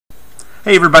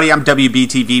Hey everybody, I'm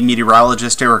WBTV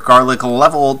meteorologist Eric Garlick.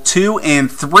 Level 2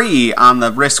 and 3 on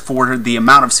the risk for the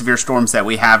amount of severe storms that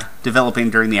we have developing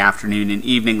during the afternoon and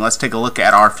evening. Let's take a look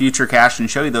at our futurecast and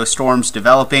show you those storms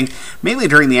developing mainly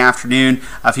during the afternoon.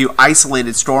 A few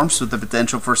isolated storms with the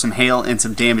potential for some hail and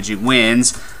some damaging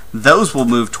winds. Those will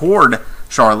move toward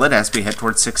Charlotte as we head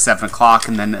towards 6, 7 o'clock,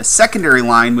 and then a secondary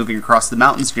line moving across the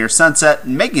mountains near sunset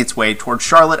and making its way towards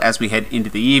Charlotte as we head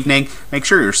into the evening. Make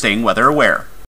sure you're staying weather aware.